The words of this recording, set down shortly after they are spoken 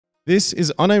This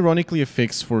is unironically a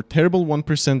fix for terrible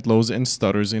 1% lows and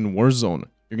stutters in Warzone.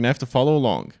 You're gonna have to follow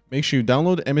along. Make sure you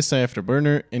download MSI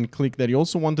Afterburner and click that you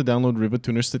also want to download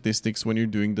RivetTuner Statistics when you're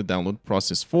doing the download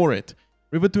process for it.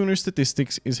 RivetTuner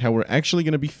Statistics is how we're actually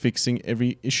going to be fixing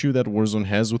every issue that Warzone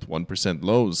has with 1%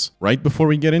 lows. Right before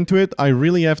we get into it, I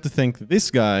really have to thank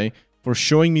this guy for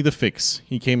showing me the fix.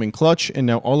 He came in clutch, and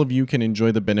now all of you can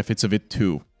enjoy the benefits of it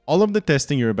too. All of the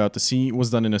testing you're about to see was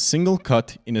done in a single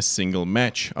cut in a single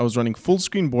match. I was running full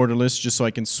screen borderless just so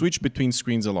I can switch between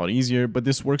screens a lot easier, but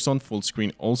this works on full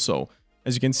screen also.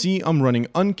 As you can see, I'm running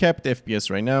uncapped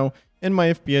FPS right now, and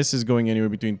my FPS is going anywhere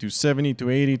between 270,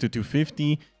 280 to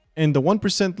 250. And the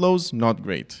 1% lows, not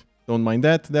great. Don't mind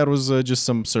that. That was just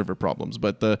some server problems.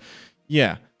 But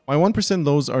yeah, my 1%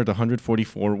 lows are at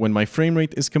 144 when my frame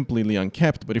rate is completely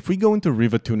uncapped. But if we go into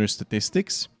RivetTuner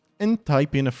Statistics and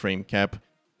type in a frame cap,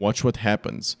 watch what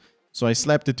happens. So I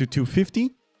slapped it to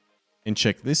 250 and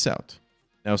check this out.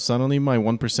 Now suddenly my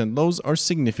 1% lows are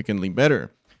significantly better.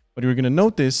 What you're going to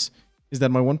notice is that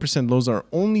my 1% lows are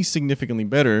only significantly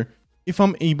better if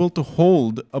I'm able to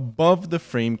hold above the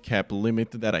frame cap limit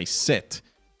that I set.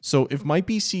 So if my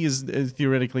PC is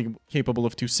theoretically capable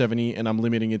of 270 and I'm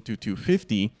limiting it to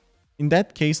 250, in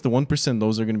that case, the 1%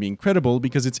 lows are going to be incredible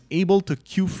because it's able to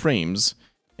queue frames.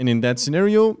 And in that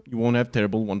scenario, you won't have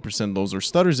terrible 1% lows or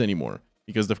stutters anymore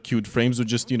because the queued frames would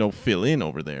just, fill in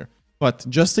over there. But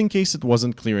just in case it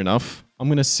wasn't clear enough, I'm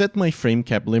going to set my frame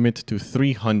cap limit to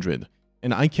 300.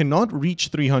 And I cannot reach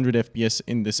 300 FPS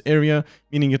in this area,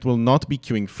 meaning it will not be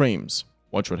queuing frames.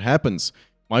 Watch what happens.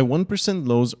 My 1%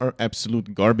 lows are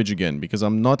absolute garbage again, because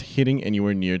I'm not hitting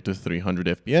anywhere near to 300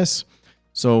 FPS.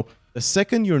 So, the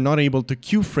second you're not able to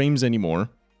queue frames anymore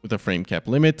with a frame cap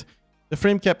limit, the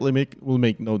frame cap limit will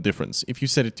make no difference. If you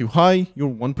set it too high, your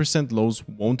 1% lows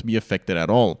won't be affected at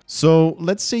all. So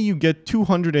let's say you get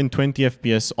 220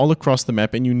 FPS all across the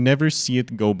map and you never see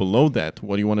it go below that.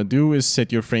 What you want to do is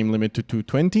set your frame limit to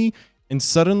 220 and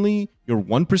suddenly your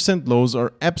 1% lows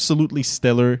are absolutely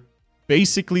stellar,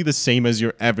 basically the same as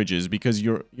your averages because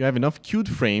you have enough queued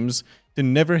frames to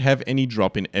never have any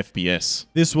drop in FPS.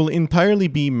 This will entirely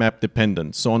be map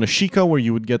dependent. So on a Sheikah where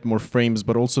you would get more frames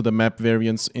but also the map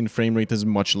variance in frame rate is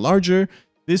much larger,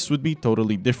 this would be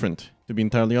totally different. To be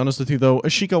entirely honest with you though, a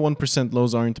Sheikah 1%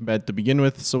 lows aren't bad to begin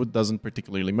with, so it doesn't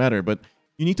particularly matter, but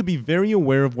you need to be very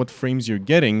aware of what frames you're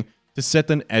getting to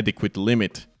set an adequate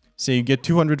limit. Say you get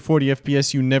 240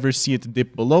 FPS, you never see it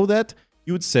dip below that,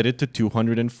 you would set it to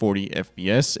 240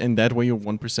 FPS, and that way your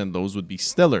 1% lows would be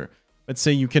stellar. Let's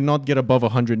say you cannot get above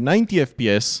 190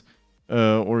 FPS,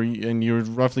 and you're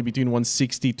roughly between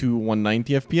 160 to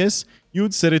 190 FPS, you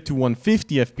would set it to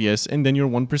 150 FPS, and then your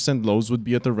 1% lows would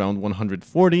be at around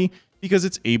 140, because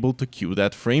it's able to queue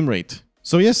that frame rate.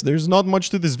 So yes, there's not much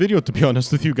to this video, to be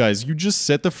honest with you guys. You just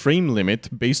set a frame limit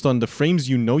based on the frames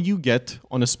you know you get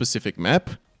on a specific map,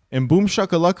 and boom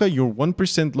shakalaka, your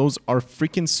 1% lows are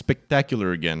freaking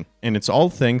spectacular again. And it's all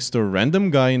thanks to a random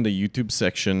guy in the YouTube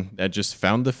section that just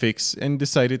found the fix and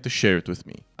decided to share it with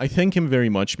me. I thank him very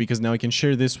much because now I can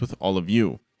share this with all of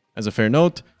you. As a fair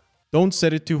note, don't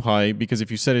set it too high because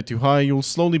if you set it too high, you'll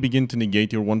slowly begin to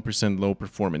negate your 1% low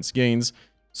performance gains.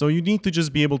 So you need to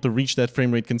just be able to reach that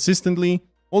frame rate consistently,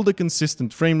 hold a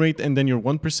consistent frame rate, and then your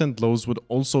 1% lows would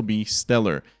also be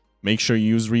stellar. Make sure you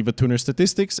use RivetTuner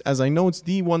Statistics, as I know it's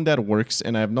the one that works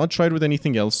and I have not tried with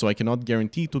anything else, so I cannot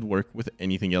guarantee it would work with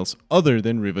anything else other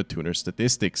than RivetTuner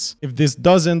Statistics. If this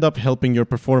does end up helping your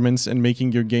performance and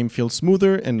making your game feel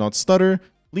smoother and not stutter,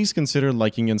 please consider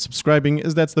liking and subscribing,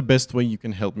 as that's the best way you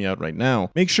can help me out right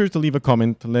now. Make sure to leave a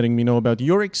comment letting me know about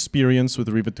your experience with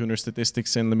RivetTuner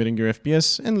Statistics and limiting your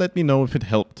FPS, and let me know if it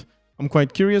helped. I'm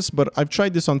quite curious, but I've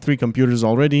tried this on 3 computers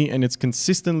already and it's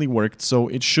consistently worked, so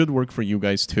it should work for you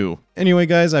guys too. Anyway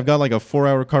guys, I've got like a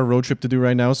 4-hour car road trip to do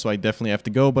right now, so I definitely have to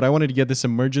go, but I wanted to get this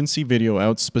emergency video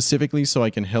out specifically so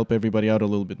I can help everybody out a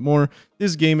little bit more.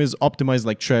 This game is optimized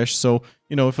like trash, so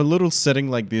if a little setting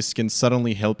like this can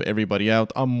suddenly help everybody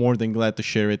out, I'm more than glad to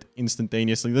share it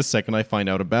instantaneously the second I find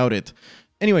out about it.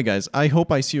 Anyway guys, I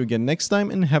hope I see you again next time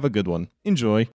and have a good one. Enjoy!